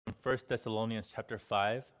1 Thessalonians chapter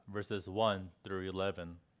 5, verses 1 through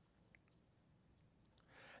 11.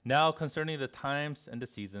 Now concerning the times and the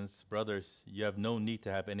seasons, brothers, you have no need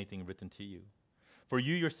to have anything written to you. For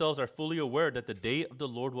you yourselves are fully aware that the day of the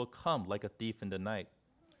Lord will come like a thief in the night.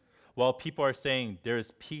 While people are saying there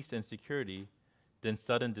is peace and security, then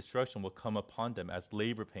sudden destruction will come upon them as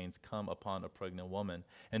labor pains come upon a pregnant woman,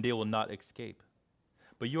 and they will not escape.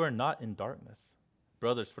 But you are not in darkness,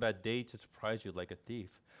 brothers, for that day to surprise you like a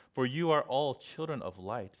thief. For you are all children of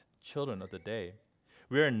light, children of the day.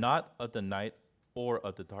 We are not of the night or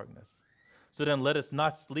of the darkness. So then let us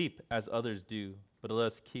not sleep as others do, but let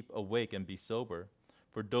us keep awake and be sober.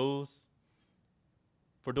 For those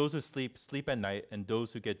who sleep, sleep at night, and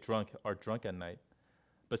those who get drunk are drunk at night.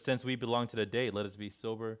 But since we belong to the day, let us be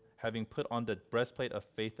sober, having put on the breastplate of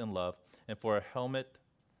faith and love, and for a helmet,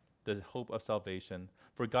 the hope of salvation.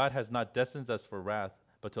 For God has not destined us for wrath,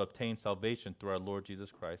 but to obtain salvation through our Lord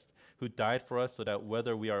Jesus Christ, who died for us so that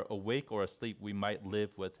whether we are awake or asleep, we might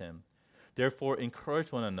live with him. Therefore,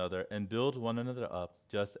 encourage one another and build one another up,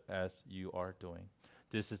 just as you are doing.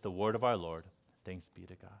 This is the word of our Lord. Thanks be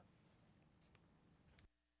to God.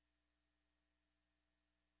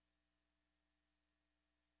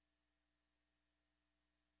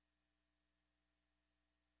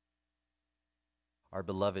 Our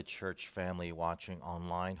beloved church family watching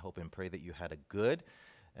online, hope and pray that you had a good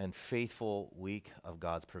and faithful week of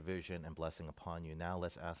God's provision and blessing upon you. Now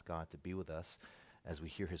let's ask God to be with us as we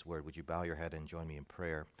hear his word. Would you bow your head and join me in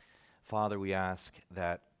prayer? Father, we ask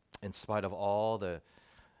that in spite of all the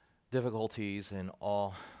difficulties and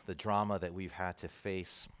all the drama that we've had to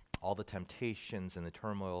face, all the temptations and the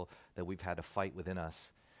turmoil that we've had to fight within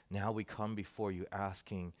us, now we come before you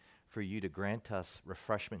asking for you to grant us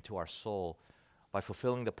refreshment to our soul by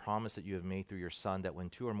fulfilling the promise that you have made through your Son, that when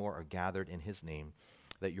two or more are gathered in his name,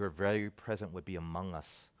 that your very presence would be among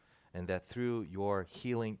us, and that through your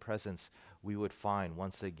healing presence, we would find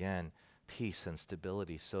once again peace and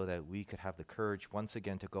stability, so that we could have the courage once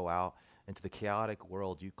again to go out into the chaotic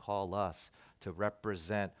world you call us to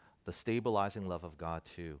represent the stabilizing love of God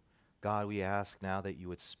too. God, we ask now that you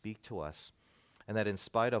would speak to us, and that in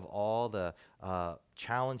spite of all the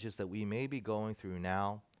challenges that we may be going through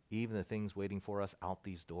now, even the things waiting for us out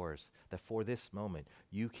these doors, that for this moment,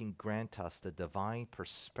 you can grant us the divine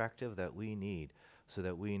perspective that we need, so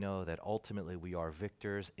that we know that ultimately we are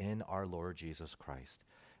victors in our Lord Jesus Christ.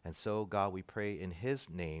 And so, God, we pray in his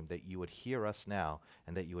name that you would hear us now,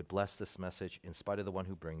 and that you would bless this message in spite of the one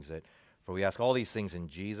who brings it. For we ask all these things in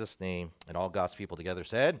Jesus' name, and all God's people together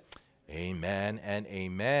said, amen and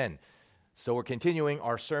amen. So we're continuing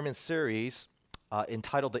our sermon series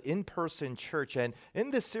entitled The In-Person Church. And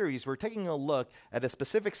in this series, we're taking a look at a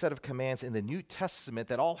specific set of commands in the New Testament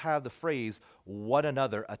that all have the phrase one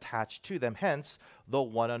another attached to them, hence the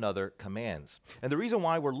one another commands. And the reason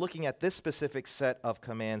why we're looking at this specific set of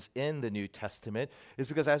commands in the New Testament is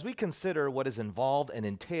because as we consider what is involved and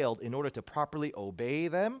entailed in order to properly obey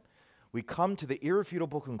them, we come to the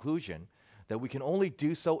irrefutable conclusion that we can only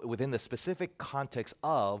do so within the specific context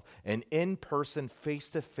of an in-person,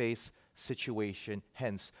 face-to-face situation,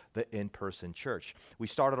 hence the in-person church. We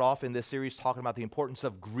started off in this series talking about the importance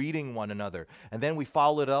of greeting one another, and then we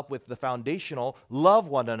followed up with the foundational love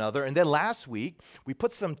one another, and then last week we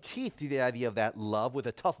put some teeth to the idea of that love with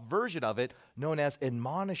a tough version of it known as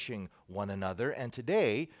admonishing one another. And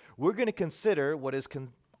today we're going to consider what is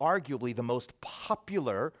arguably the most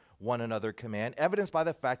popular one another command, evidenced by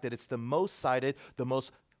the fact that it's the most cited, the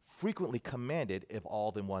most frequently commanded of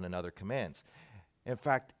all the one another commands. In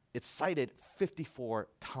fact, it's cited 54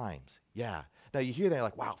 times. Yeah. Now you hear that, you're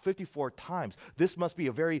like, wow, 54 times. This must be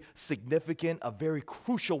a very significant, a very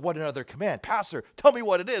crucial one another command. Pastor, tell me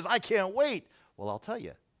what it is. I can't wait. Well, I'll tell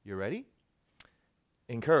you. You ready?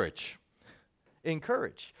 Encourage.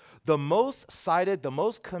 Encourage. The most cited, the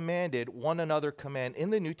most commanded one another command in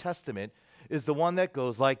the New Testament is the one that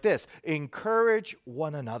goes like this: encourage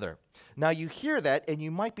one another. Now you hear that and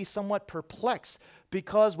you might be somewhat perplexed,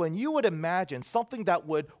 because when you would imagine something that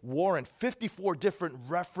would warrant 54 different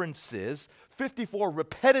references, 54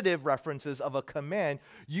 repetitive references of a command,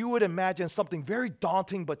 you would imagine something very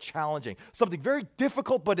daunting but challenging, something very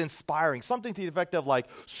difficult but inspiring, something to the effect of like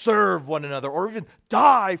serve one another or even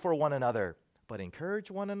die for one another. But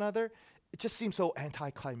encourage one another, it just seems so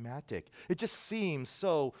anticlimactic. It just seems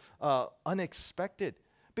so unexpected.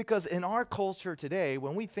 Because in our culture today,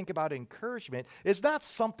 when we think about encouragement, it's not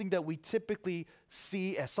something that we typically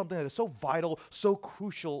see as something that is so vital, so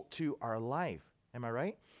crucial to our life. Am I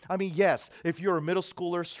right? I mean, yes, if you're a middle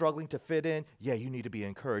schooler struggling to fit in, yeah, you need to be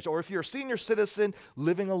encouraged. Or if you're a senior citizen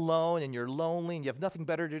living alone and you're lonely and you have nothing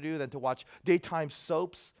better to do than to watch daytime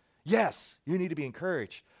soaps, Yes, you need to be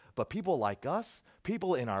encouraged. But people like us,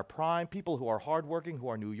 people in our prime, people who are hardworking, who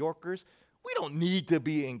are New Yorkers, we don't need to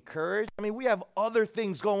be encouraged. I mean, we have other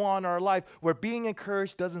things going on in our life where being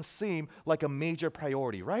encouraged doesn't seem like a major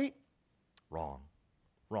priority, right? Wrong.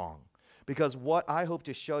 Wrong. Because what I hope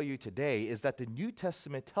to show you today is that the New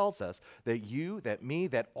Testament tells us that you, that me,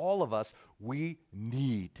 that all of us, we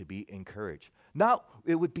need to be encouraged. Not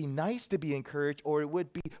it would be nice to be encouraged or it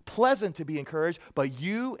would be pleasant to be encouraged, but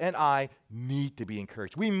you and I need to be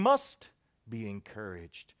encouraged. We must be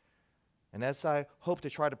encouraged. And as I hope to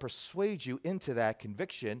try to persuade you into that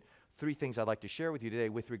conviction, 3 things I'd like to share with you today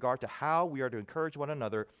with regard to how we are to encourage one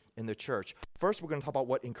another in the church. First, we're going to talk about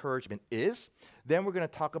what encouragement is. Then we're going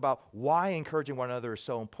to talk about why encouraging one another is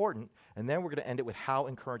so important. And then we're going to end it with how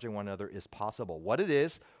encouraging one another is possible. What it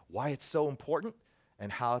is, why it's so important,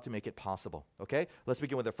 and how to make it possible, okay? Let's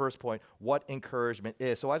begin with the first point, what encouragement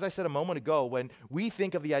is. So as I said a moment ago, when we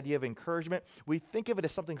think of the idea of encouragement, we think of it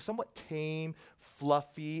as something somewhat tame,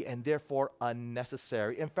 fluffy, and therefore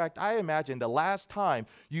unnecessary. In fact, I imagine the last time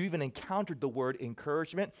you even encountered the word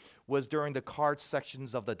encouragement was during the card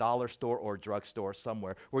sections of the dollar store or drugstore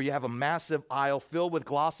somewhere, where you have a massive aisle filled with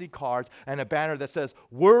glossy cards and a banner that says,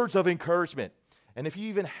 words of encouragement. And if you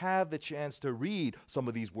even have the chance to read some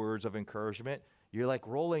of these words of encouragement, you're like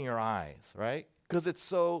rolling your eyes, right? Because it's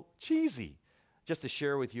so cheesy. Just to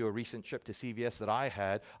share with you a recent trip to CVS that I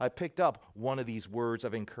had, I picked up one of these words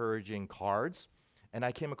of encouraging cards, and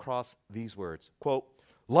I came across these words, quote,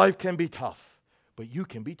 life can be tough, but you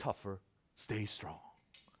can be tougher. Stay strong.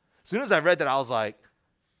 As soon as I read that, I was like,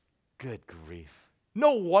 good grief.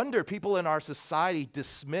 No wonder people in our society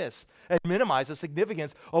dismiss and minimize the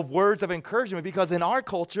significance of words of encouragement, because in our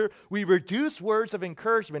culture, we reduce words of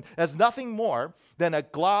encouragement as nothing more than a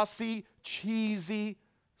glossy, cheesy,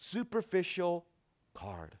 superficial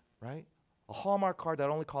card, right? A Hallmark card that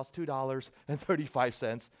only costs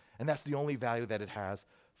 $2.35, and that's the only value that it has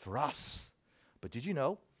for us. But did you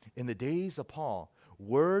know, in the days of Paul,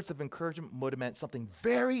 words of encouragement would have meant something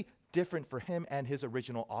very different for him and his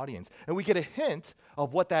original audience. And we get a hint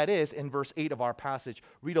of what that is in verse 8 of our passage.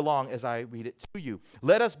 Read along as I read it to you.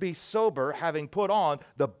 Let us be sober, having put on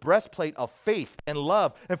the breastplate of faith and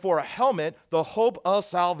love, and for a helmet, the hope of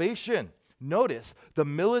salvation. Notice the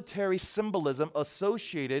military symbolism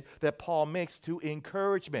associated that Paul makes to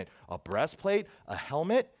encouragement. A breastplate, a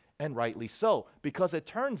helmet, and rightly so, because it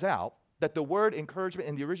turns out that the word encouragement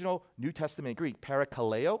in the original New Testament Greek,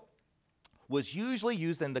 parakaleo, was usually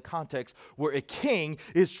used in the context where a king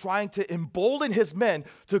is trying to embolden his men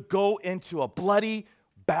to go into a bloody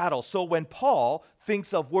battle. So when Paul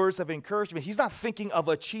thinks of words of encouragement, he's not thinking of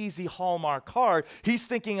a cheesy Hallmark card. He's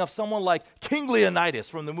thinking of someone like King Leonidas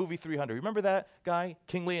from the movie 300. Remember that guy,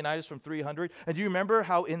 King Leonidas from 300? And do you remember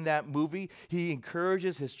how in that movie he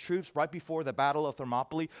encourages his troops right before the Battle of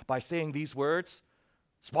Thermopylae by saying these words?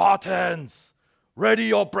 Spartans, ready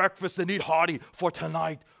your breakfast and eat hearty, for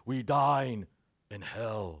tonight we dine in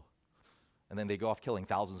hell. And then they go off killing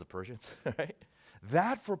thousands of Persians, right?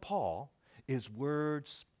 That for Paul is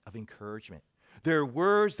words of encouragement. They're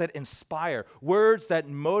words that inspire, words that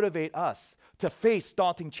motivate us to face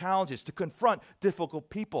daunting challenges, to confront difficult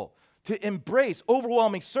people, to embrace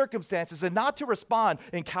overwhelming circumstances, and not to respond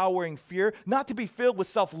in cowering fear, not to be filled with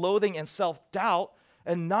self-loathing and self-doubt,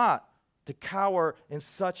 and not to cower in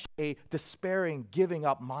such a despairing, giving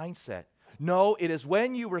up mindset. No, it is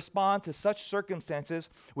when you respond to such circumstances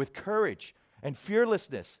with courage and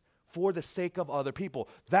fearlessness for the sake of other people.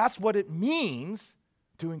 That's what it means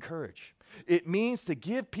to encourage. It means to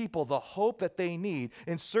give people the hope that they need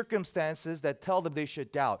in circumstances that tell them they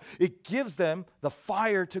should doubt. It gives them the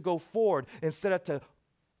fire to go forward instead of to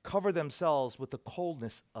cover themselves with the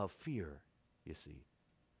coldness of fear, you see.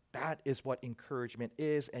 That is what encouragement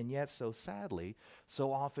is, and yet so sadly,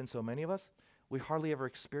 so often, so many of us, we hardly ever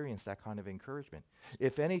experience that kind of encouragement.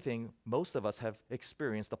 If anything, most of us have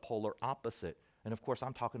experienced the polar opposite. And of course,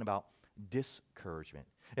 I'm talking about discouragement.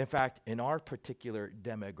 In fact, in our particular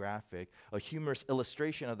demographic, a humorous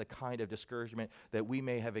illustration of the kind of discouragement that we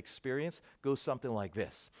may have experienced goes something like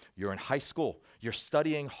this. You're in high school. You're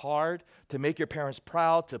studying hard to make your parents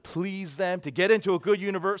proud, to please them, to get into a good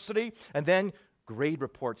university, and then grade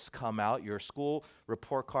reports come out. Your school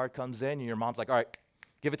report card comes in, and your mom's like, all right,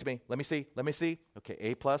 give it to me. Let me see. Let me see. Okay,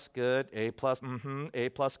 A plus, good. A plus, A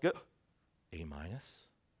plus, good. A minus.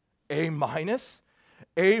 A minus.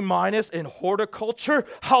 A minus in horticulture?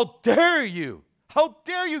 How dare you? How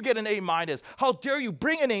dare you get an A minus? How dare you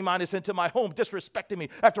bring an A minus into my home, disrespecting me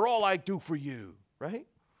after all I do for you, right?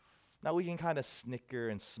 Now we can kind of snicker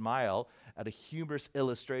and smile at a humorous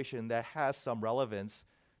illustration that has some relevance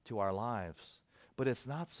to our lives. But it's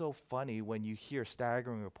not so funny when you hear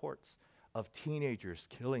staggering reports of teenagers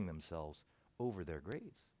killing themselves over their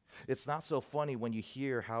grades. It's not so funny when you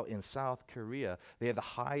hear how in South Korea they have the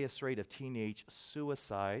highest rate of teenage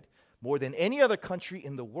suicide more than any other country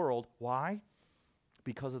in the world. Why?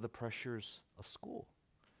 Because of the pressures of school.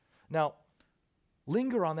 Now,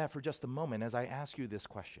 linger on that for just a moment as I ask you this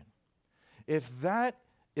question. If that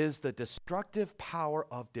is the destructive power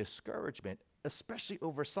of discouragement, especially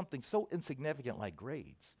over something so insignificant like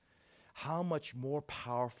grades, how much more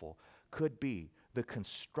powerful could be the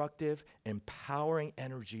constructive, empowering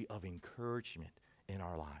energy of encouragement in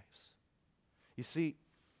our lives? You see,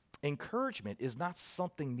 encouragement is not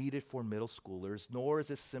something needed for middle schoolers, nor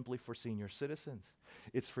is it simply for senior citizens.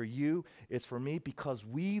 It's for you, it's for me, because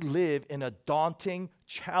we live in a daunting,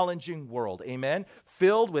 challenging world, amen?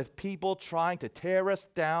 Filled with people trying to tear us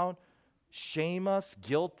down, shame us,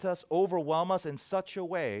 guilt us, overwhelm us in such a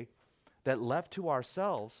way that left to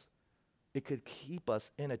ourselves, it could keep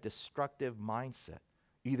us in a destructive mindset,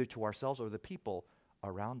 either to ourselves or the people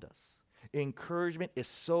around us. Encouragement is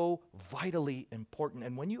so vitally important.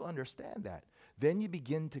 And when you understand that, then you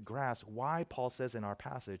begin to grasp why Paul says in our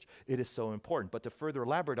passage it is so important. But to further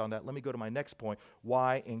elaborate on that, let me go to my next point,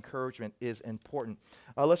 why encouragement is important.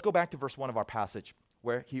 Let's go back to verse 1 of our passage,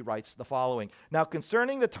 where he writes the following. Now,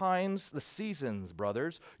 concerning the times, the seasons,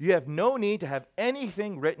 brothers, you have no need to have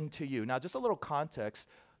anything written to you. Now, just a little context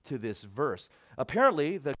to this verse.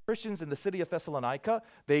 Apparently, the Christians in the city of Thessalonica,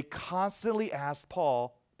 they constantly asked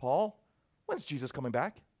Paul, when's Jesus coming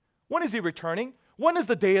back? When is he returning? When is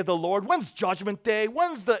the day of the Lord? When's judgment day?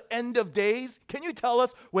 When's the end of days? Can you tell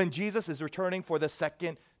us when Jesus is returning for the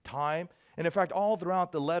second time? And in fact, all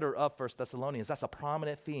throughout the letter of 1 Thessalonians, that's a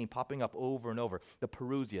prominent theme popping up over and over. The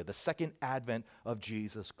parousia, the second advent of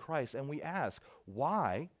Jesus Christ. And we ask,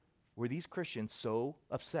 why were these Christians so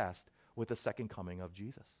obsessed with the second coming of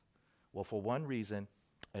Jesus? Well, for one reason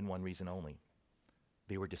and one reason only.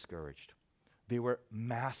 They were discouraged. They were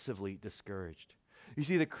massively discouraged. You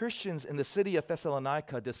see, the Christians in the city of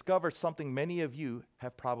Thessalonica discovered something many of you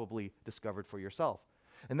have probably discovered for yourself.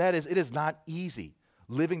 And that is, it is not easy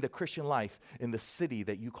living the Christian life in the city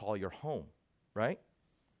that you call your home, right?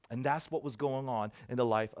 And that's what was going on in the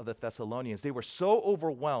life of the Thessalonians. They were so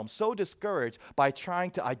overwhelmed, so discouraged by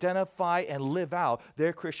trying to identify and live out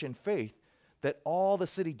their Christian faith that all the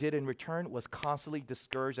city did in return was constantly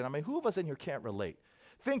discouraged. And I mean, who of us in here can't relate?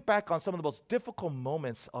 Think back on some of the most difficult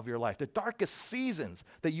moments of your life, the darkest seasons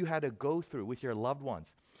that you had to go through with your loved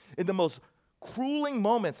ones. In the most crueling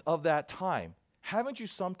moments of that time, haven't you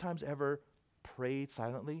sometimes ever prayed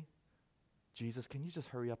silently? Jesus, can you just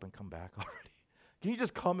hurry up and come back already? Can you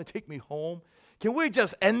just come and take me home? Can we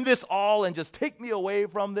just end this all and just take me away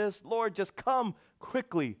from this? Lord, just come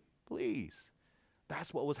quickly, please.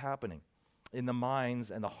 That's what was happening in the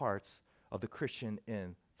minds and the hearts of the Christian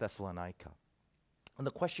in Thessalonica. And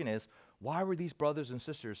the question is, why were these brothers and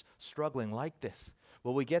sisters struggling like this?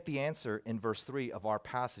 Well, we get the answer in verse 3 of our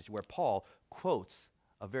passage where Paul quotes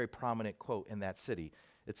a very prominent quote in that city.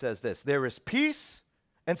 It says this, there is peace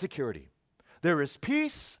and security. There is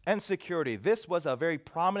peace and security. This was a very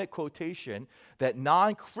prominent quotation that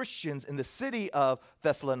non-Christians in the city of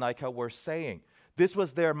Thessalonica were saying. This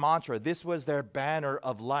was their mantra. This was their banner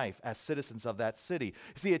of life as citizens of that city.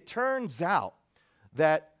 See, it turns out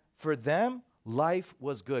that for them, life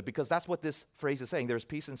was good, because that's what this phrase is saying. There's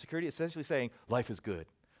peace and security, essentially saying life is good.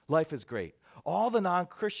 Life is great. All the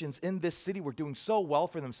non-Christians in this city were doing so well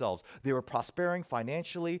for themselves. They were prospering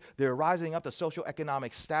financially. They were rising up the social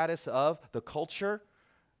economic status of the culture.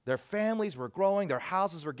 Their families were growing. Their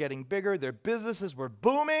houses were getting bigger. Their businesses were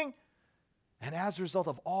booming. And as a result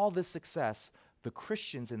of all this success, the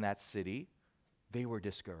Christians in that city, they were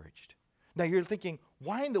discouraged. Now you're thinking,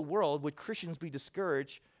 why in the world would Christians be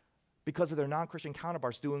discouraged because of their non-Christian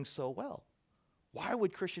counterparts doing so well? Why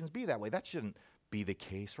would Christians be that way? That shouldn't be the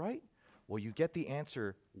case, right? Well, you get the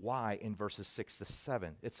answer why in verses 6 to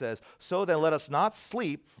 7. It says, so then let us not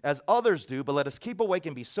sleep as others do, but let us keep awake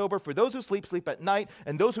and be sober. For those who sleep, sleep at night,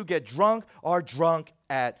 and those who get drunk are drunk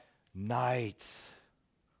at night.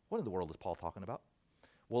 What in the world is Paul talking about?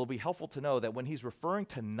 Well, it'll be helpful to know that when he's referring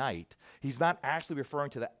to night, he's not actually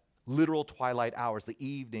referring to the literal twilight hours, the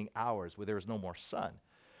evening hours where there is no more sun.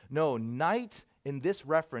 No, night in this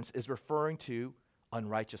reference is referring to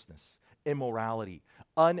unrighteousness, immorality,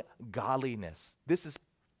 ungodliness. This is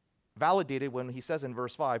validated when he says in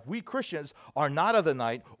verse 5, we Christians are not of the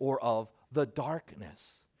night or of the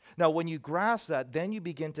darkness. Now, when you grasp that, then you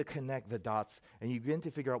begin to connect the dots and you begin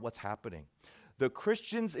to figure out what's happening. The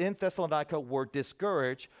Christians in Thessalonica were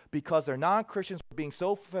discouraged because their non-Christians were being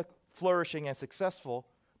so flourishing and successful,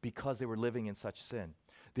 because they were living in such sin.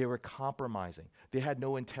 They were compromising. They had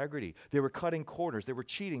no integrity. They were cutting corners. They were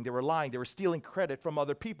cheating. They were lying. They were stealing credit from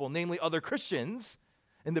other people, namely other Christians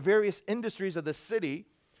in the various industries of the city.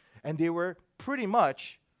 And they were pretty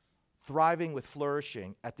much thriving with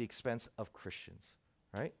flourishing at the expense of Christians,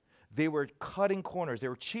 right? They were cutting corners. They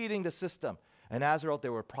were cheating the system. And as a result, they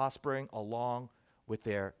were prospering along with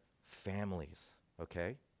their families,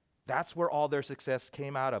 okay? That's where all their success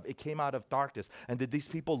came out of. It came out of darkness. And did these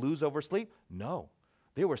people lose over sleep? No.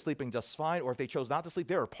 They were sleeping just fine, or if they chose not to sleep,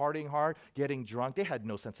 they were partying hard, getting drunk. They had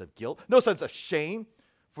no sense of guilt, no sense of shame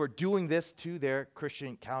for doing this to their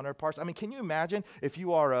Christian counterparts. I mean, can you imagine if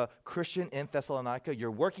you are a Christian in Thessalonica,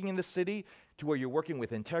 you're working in the city to where you're working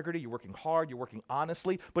with integrity, you're working hard, you're working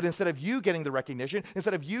honestly, but instead of you getting the recognition,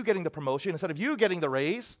 instead of you getting the promotion, instead of you getting the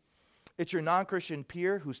raise, it's your non-Christian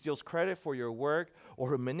peer who steals credit for your work or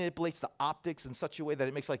who manipulates the optics in such a way that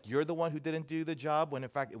it makes like you're the one who didn't do the job when in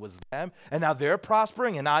fact it was them, and now they're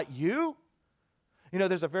prospering and not you. You know,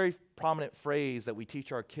 there's a very prominent phrase that we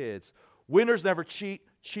teach our kids: winners never cheat,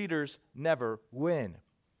 cheaters never win.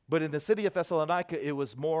 But in the city of Thessalonica, it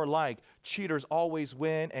was more like cheaters always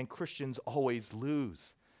win and Christians always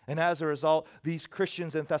lose. And as a result, these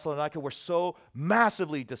Christians in Thessalonica were so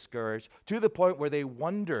massively discouraged to the point where they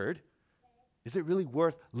wondered, is it really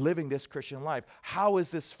worth living this Christian life? How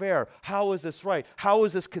is this fair? How is this right? How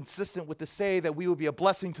is this consistent with the say that we would be a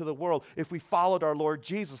blessing to the world if we followed our Lord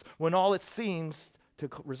Jesus, when all it seems to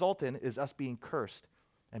result in is us being cursed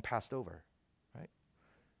and passed over, right?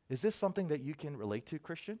 Is this something that you can relate to,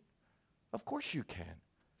 Christian? Of course you can,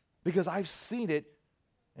 because I've seen it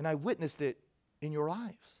and I witnessed it in your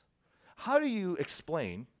lives. How do you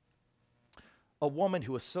explain a woman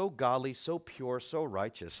who is so godly, so pure, so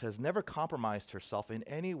righteous, has never compromised herself in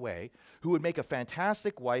any way, who would make a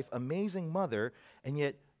fantastic wife, amazing mother, and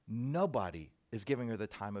yet nobody is giving her the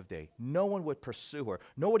time of day? No one would pursue her.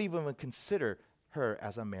 No one even would consider her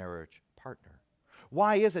as a marriage partner.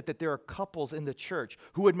 Why is it that there are couples in the church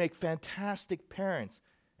who would make fantastic parents,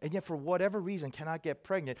 and yet for whatever reason cannot get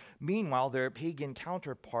pregnant? Meanwhile, their pagan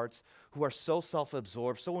counterparts who are so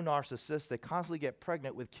self-absorbed, so narcissistic, constantly get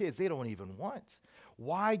pregnant with kids they don't even want.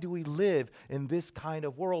 Why do we live in this kind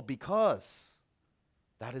of world? Because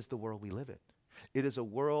that is the world we live in. It is a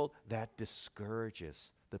world that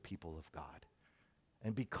discourages the people of God.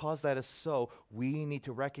 And because that is so, we need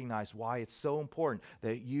to recognize why it's so important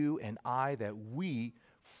that you and I, that we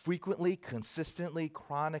frequently, consistently,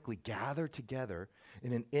 chronically gather together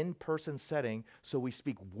in an in-person setting so we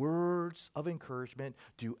speak words of encouragement,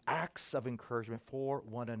 do acts of encouragement for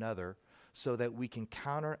one another so that we can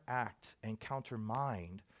counteract and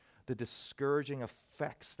countermind the discouraging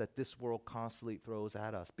effects that this world constantly throws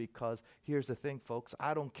at us. Because here's the thing, folks,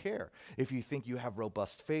 I don't care if you think you have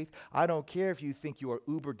robust faith. I don't care if you think you are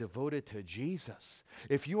uber devoted to Jesus.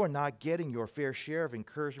 If you are not getting your fair share of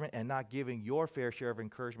encouragement and not giving your fair share of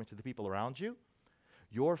encouragement to the people around you,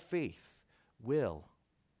 your faith will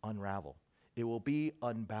unravel. It will be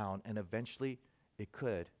unbound, and eventually it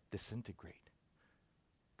could disintegrate.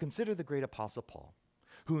 Consider the great Apostle Paul,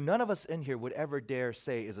 who none of us in here would ever dare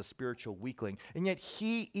say is a spiritual weakling, and yet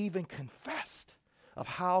he even confessed of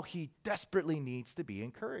how he desperately needs to be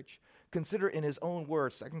encouraged. Consider in his own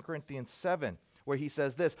words, 2 Corinthians 7, where he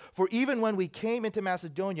says this: "For even when we came into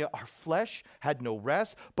Macedonia, our flesh had no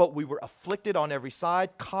rest, but we were afflicted on every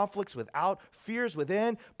side, conflicts without, fears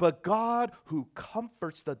within. But God, who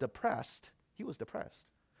comforts the depressed," he was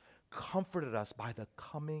depressed, "comforted us by the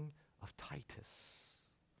coming of Titus."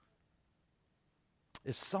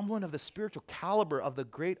 If someone of the spiritual caliber of the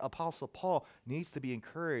great Apostle Paul needs to be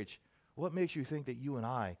encouraged, what makes you think that you and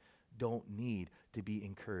I don't need to be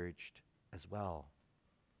encouraged as well?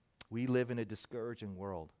 We live in a discouraging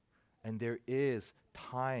world, and there is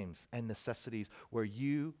times and necessities where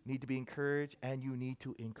you need to be encouraged and you need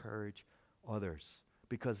to encourage others,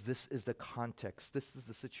 because this is the context, this is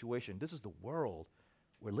the situation, this is the world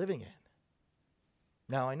we're living in.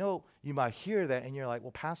 Now, I know you might hear that and you're like,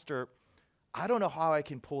 well, Pastor, I don't know how I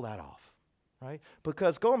can pull that off, right?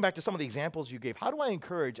 Because going back to some of the examples you gave, how do I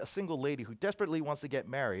encourage a single lady who desperately wants to get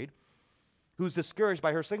married, who's discouraged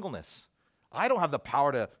by her singleness? I don't have the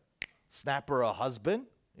power to snap her a husband,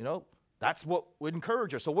 you know. That's what would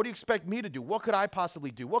encourage her. So what do you expect me to do? What could I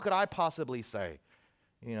possibly do? What could I possibly say,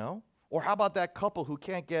 you know? Or how about that couple who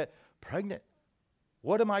can't get pregnant?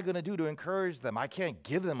 What am I going to do to encourage them? I can't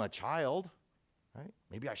give them a child, right?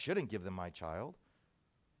 Maybe I shouldn't give them my child.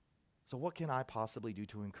 So what can I possibly do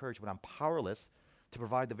to encourage when I'm powerless to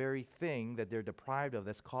provide the very thing that they're deprived of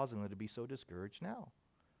that's causing them to be so discouraged now?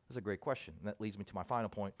 That's a great question. And that leads me to my final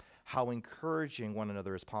point, how encouraging one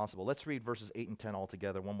another is possible. Let's read verses 8 and 10 all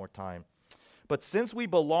together one more time. But since we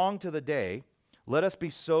belong to the day, let us be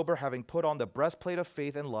sober, having put on the breastplate of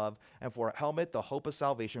faith and love, and for a helmet, the hope of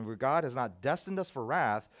salvation. For God has not destined us for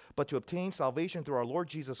wrath, but to obtain salvation through our Lord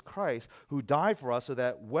Jesus Christ, who died for us, so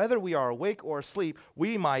that whether we are awake or asleep,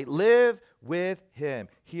 we might live with him.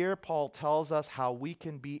 Here, Paul tells us how we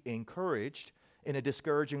can be encouraged in a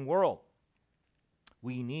discouraging world.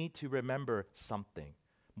 We need to remember something.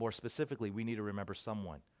 More specifically, we need to remember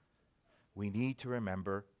someone. We need to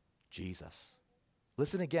remember Jesus.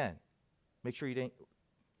 Listen again. Make sure you didn't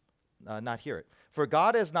not hear it. For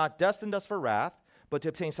God has not destined us for wrath, but to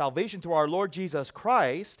obtain salvation through our Lord Jesus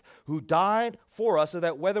Christ, who died for us, so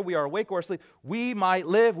that whether we are awake or asleep, we might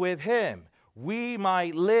live with him. We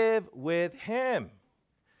might live with him.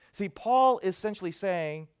 See, Paul is essentially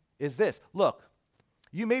saying is this. Look,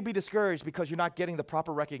 you may be discouraged because you're not getting the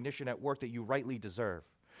proper recognition at work that you rightly deserve.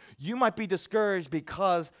 You might be discouraged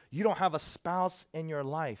because you don't have a spouse in your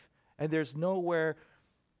life, and there's no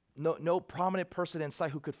prominent person in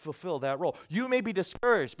sight who could fulfill that role. You may be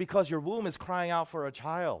discouraged because your womb is crying out for a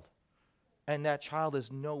child, and that child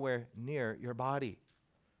is nowhere near your body.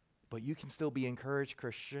 But you can still be encouraged,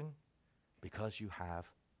 Christian, because you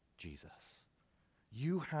have Jesus.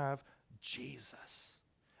 You have Jesus.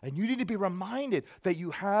 And you need to be reminded that you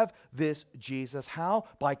have this Jesus. How?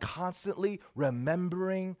 By constantly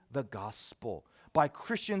remembering the gospel. By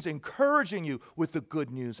Christians encouraging you with the good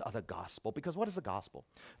news of the gospel. Because what is the gospel?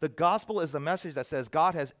 The gospel is the message that says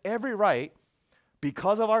God has every right,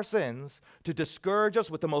 because of our sins, to discourage us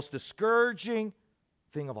with the most discouraging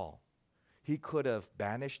thing of all. He could have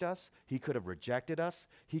banished us. He could have rejected us.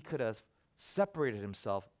 He could have separated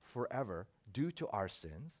himself forever due to our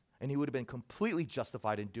sins. And he would have been completely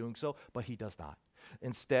justified in doing so, but he does not.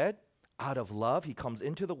 Instead, out of love, he comes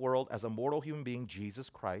into the world as a mortal human being,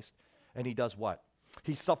 Jesus Christ, and he does what?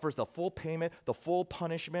 He suffers the full payment, the full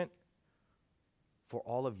punishment for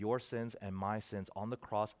all of your sins and my sins on the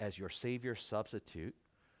cross as your Savior substitute,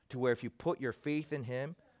 to where if you put your faith in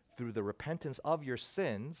him through the repentance of your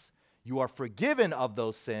sins, you are forgiven of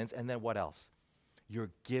those sins, and then what else?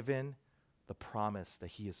 You're given the promise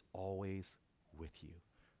that he is always with you.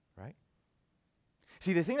 Right?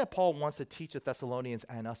 See, the thing that Paul wants to teach the Thessalonians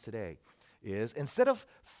and us today is instead of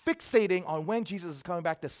fixating on when Jesus is coming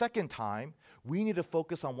back the second time, we need to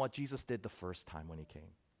focus on what Jesus did the first time when he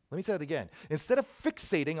came. Let me say that again. Instead of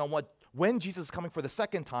fixating on when Jesus is coming for the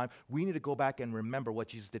second time, we need to go back and remember what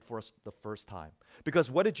Jesus did for us the first time.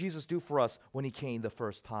 Because what did Jesus do for us when he came the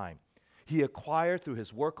first time? He acquired through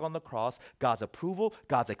his work on the cross God's approval,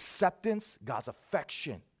 God's acceptance, God's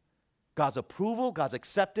affection. God's approval, God's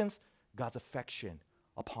acceptance, God's affection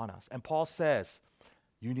upon us. And Paul says,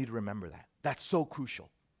 you need to remember that. That's so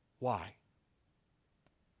crucial. Why?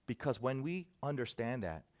 Because when we understand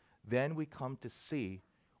that, then we come to see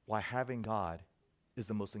why having God is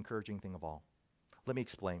the most encouraging thing of all. Let me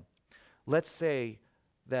explain. Let's say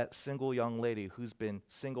that single young lady who's been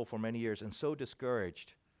single for many years and so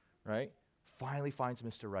discouraged, right, finally finds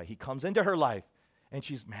Mr. Right. He comes into her life, and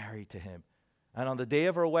she's married to him. And on the day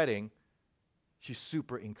of her wedding, she's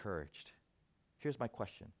super encouraged. Here's my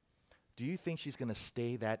question. Do you think she's going to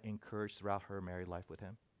stay that encouraged throughout her married life with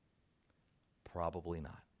him? Probably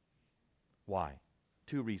not. Why?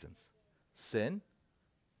 2 reasons. Sin,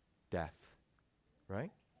 death, right?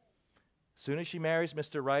 Soon as she marries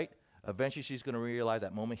Mr. Right, eventually she's going to realize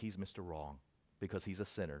that moment he's Mr. Wrong because he's a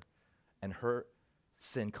sinner. And her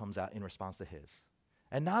sin comes out in response to his.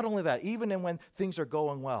 And not only that, even when things are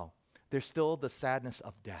going well, there's still the sadness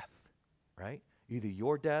of death, right? Either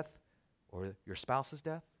your death or your spouse's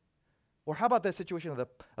death. Or how about that situation of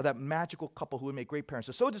that magical couple who would make great parents?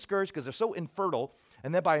 They're so discouraged because they're so infertile,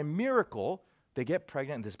 and then by a miracle, they get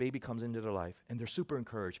pregnant and this baby comes into their life, and they're super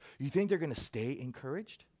encouraged. You think they're going to stay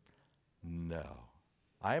encouraged? No.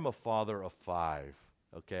 I am a father of 5,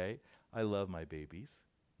 okay? I love my babies,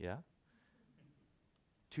 yeah?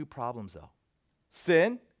 2 problems, though.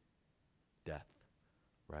 Sin, death,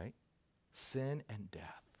 right? Sin and death.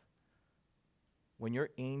 When your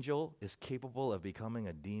angel is capable of becoming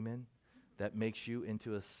a demon that makes you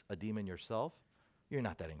into a demon yourself, you're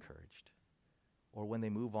not that encouraged. Or when they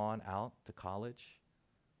move on out to college,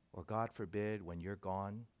 or God forbid, when you're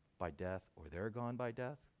gone by death or they're gone by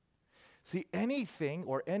death. See, anything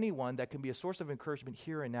or anyone that can be a source of encouragement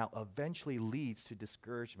here and now eventually leads to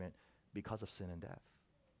discouragement because of sin and death.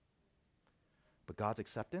 But God's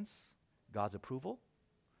acceptance, God's approval,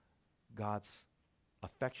 God's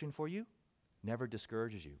affection for you never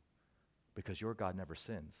discourages you because your God never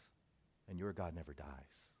sins and your God never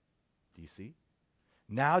dies. Do you see?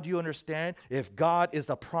 Now do you understand? If God is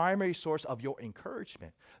the primary source of your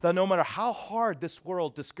encouragement, that no matter how hard this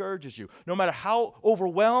world discourages you, no matter how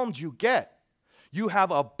overwhelmed you get, you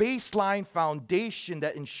have a baseline foundation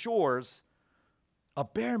that ensures a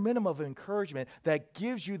bare minimum of encouragement that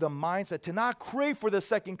gives you the mindset to not crave for the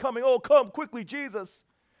second coming. Oh, come quickly, Jesus.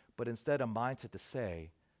 But instead a mindset to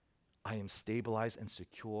say, I am stabilized and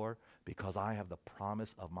secure because I have the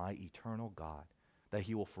promise of my eternal God, that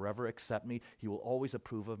he will forever accept me, he will always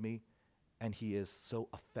approve of me, and he is so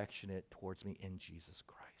affectionate towards me in Jesus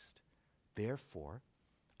Christ. Therefore,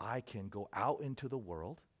 I can go out into the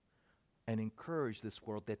world and encourage this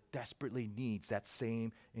world that desperately needs that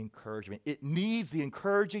same encouragement. It needs the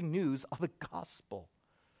encouraging news of the gospel.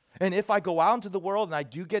 And if I go out into the world and I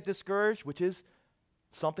do get discouraged, which is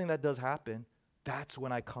something that does happen, that's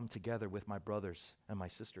when I come together with my brothers and my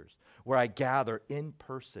sisters, where I gather in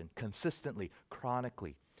person, consistently,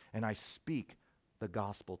 chronically, and I speak the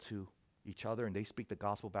gospel to each other, and they speak the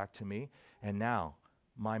gospel back to me. And now,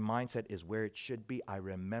 my mindset is where it should be. I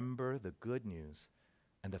remember the good news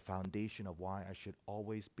and the foundation of why I should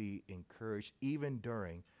always be encouraged, even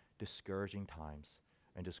during discouraging times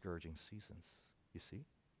and discouraging seasons. You see?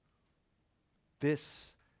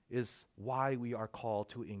 This is why we are called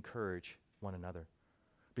to encourage one another,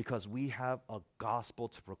 because we have a gospel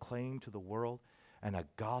to proclaim to the world and a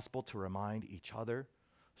gospel to remind each other,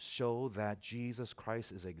 show that Jesus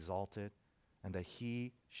Christ is exalted and that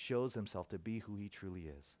he shows himself to be who he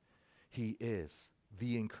truly is. He is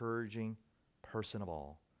the encouraging person of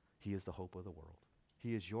all. He is the hope of the world.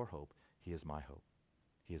 He is your hope. He is my hope.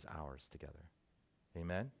 He is ours together.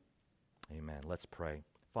 Amen? Amen. Let's pray.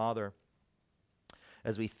 Father,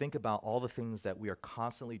 as we think about all the things that we are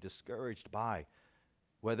constantly discouraged by,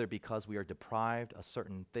 whether because we are deprived of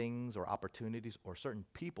certain things or opportunities or certain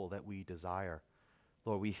people that we desire,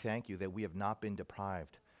 Lord, we thank you that we have not been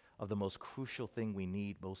deprived of the most crucial thing we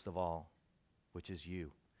need most of all, which is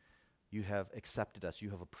you. You have accepted us. You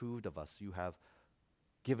have approved of us. You have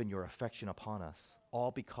given your affection upon us, all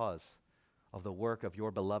because of the work of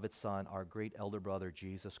your beloved Son, our great elder brother,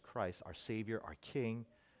 Jesus Christ, our Savior, our King,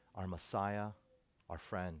 our Messiah, our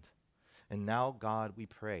friend. And now, God, we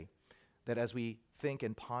pray that as we think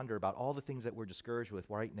and ponder about all the things that we're discouraged with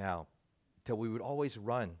right now, that we would always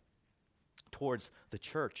run towards the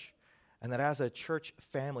church, and that as a church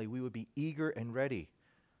family, we would be eager and ready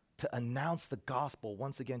to announce the gospel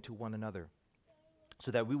once again to one another,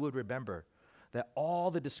 so that we would remember that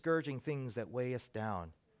all the discouraging things that weigh us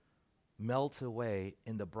down melt away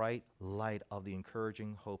in the bright light of the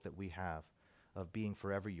encouraging hope that we have of being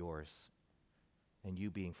forever yours and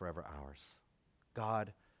you being forever ours.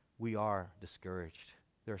 God, we are discouraged.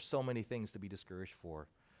 There are so many things to be discouraged for,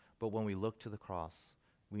 but when we look to the cross,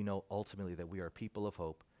 we know ultimately that we are people of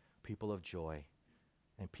hope, people of joy,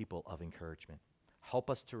 and people of encouragement.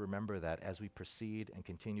 Help us to remember that as we proceed and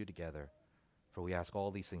continue together, for we ask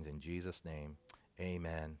all these things in Jesus' name.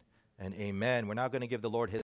 Amen and amen. We're now going to give the Lord his